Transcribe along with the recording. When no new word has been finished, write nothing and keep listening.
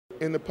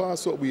In the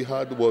past, what we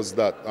had was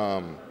that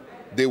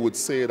they would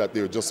say that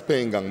they're just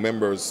paying gang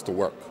members to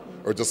work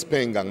or just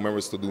paying gang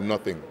members to do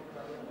nothing.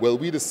 Well,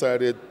 we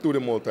decided through the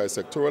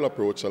multi-sectoral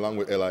approach along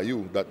with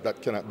LIU that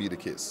that cannot be the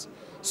case.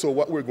 So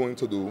what we're going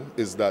to do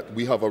is that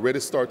we have already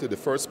started the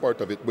first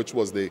part of it, which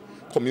was the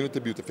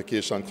community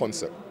beautification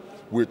concept.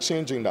 We're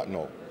changing that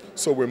now.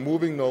 So we're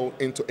moving now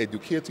into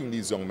educating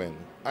these young men.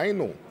 I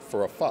know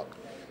for a fact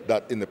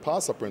that in the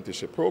past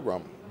apprenticeship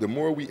program, the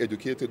more we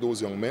educated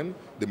those young men,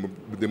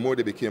 the more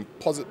they became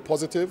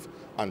positive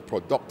and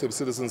productive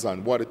citizens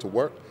and wanted to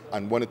work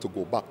and wanted to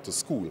go back to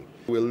school.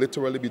 We'll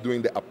literally be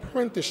doing the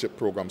apprenticeship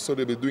program. So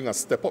they'll be doing a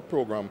step-up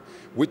program,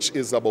 which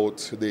is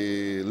about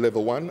the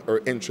level 1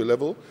 or entry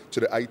level to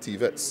the IT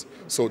vets.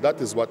 So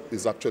that is what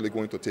is actually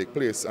going to take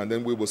place. And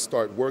then we will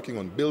start working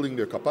on building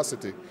their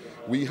capacity.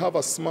 We have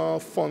a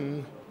small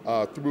fund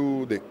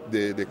through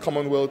the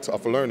Commonwealth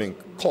of Learning,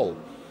 COL,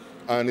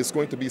 and it's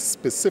going to be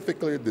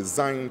specifically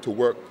designed to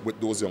work with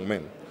those young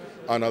men.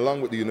 And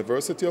along with the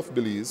University of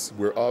Belize,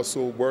 we're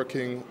also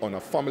working on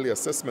a family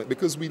assessment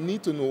because we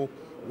need to know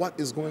what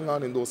is going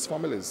on in those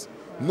families.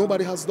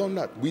 Nobody has done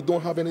that. We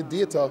don't have any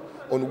data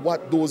on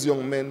what those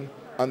young men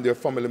and their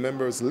family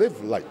members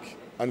live like.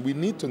 And we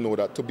need to know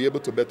that to be able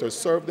to better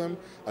serve them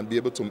and be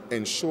able to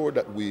ensure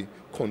that we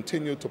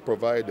continue to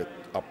provide the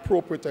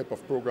appropriate type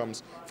of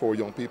programs for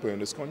young people in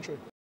this country.